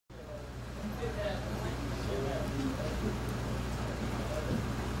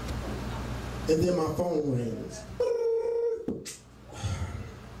And then my phone rings.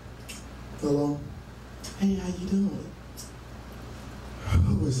 Hello? Hey, how you doing?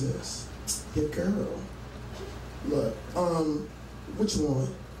 Who is this? Your girl. Look, which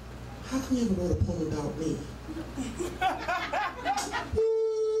one? How come you ever wrote a poem about me?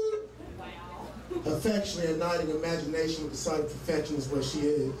 Wow. Affectionately igniting imagination with the sight of perfection is where she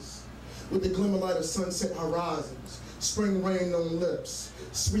is. With the glimmer light of sunset horizons, spring rain on lips,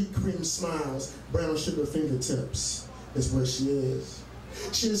 sweet cream smiles, brown sugar fingertips is where she is.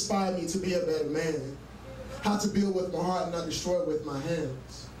 She inspired me to be a better man, how to build with my heart and not destroy with my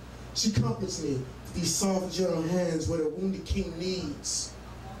hands. She comforts me with these soft, gentle hands where the wounded king needs.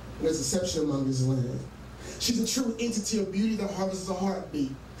 And there's exception among his land. She's a true entity of beauty that harvests a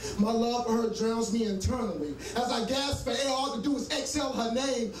heartbeat. My love for her drowns me internally. As I gasp for air, all I can do is exhale her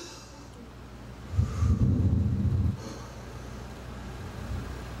name.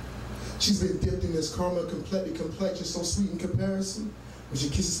 She's been dipped in this caramel complexion, so sweet in comparison. When she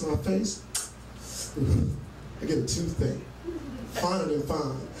kisses my face, I get a toothache. Finer than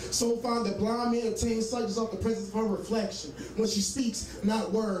fine. So fine that blind men attain sight just off the presence of her reflection. When she speaks,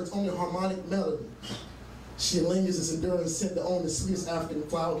 not words, only harmonic melody. She lingers as enduring scent that only the sweetest African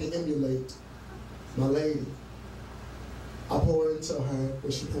flower can emulate. My lady. I pour into her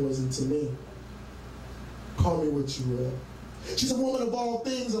what she pours into me. Call me what you will. She's a woman of all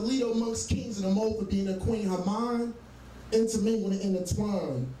things, a leader amongst kings, and a mold for being a queen. Her mind, intermingled and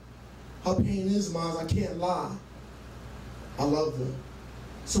intertwined. Her pain is mine, I can't lie. I love her.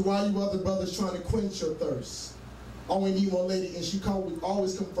 So why you other brothers trying to quench your thirst? I only need one lady and she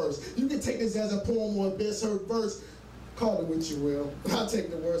always come first. You can take this as a poem or a best heard verse. Call it what you will. I'll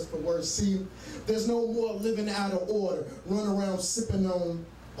take the worst for worse. See, there's no more living out of order, run around sipping on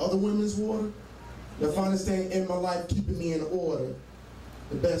other women's water. The finest thing in my life keeping me in order.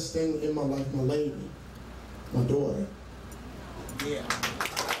 The best thing in my life, my lady, my daughter. Yeah.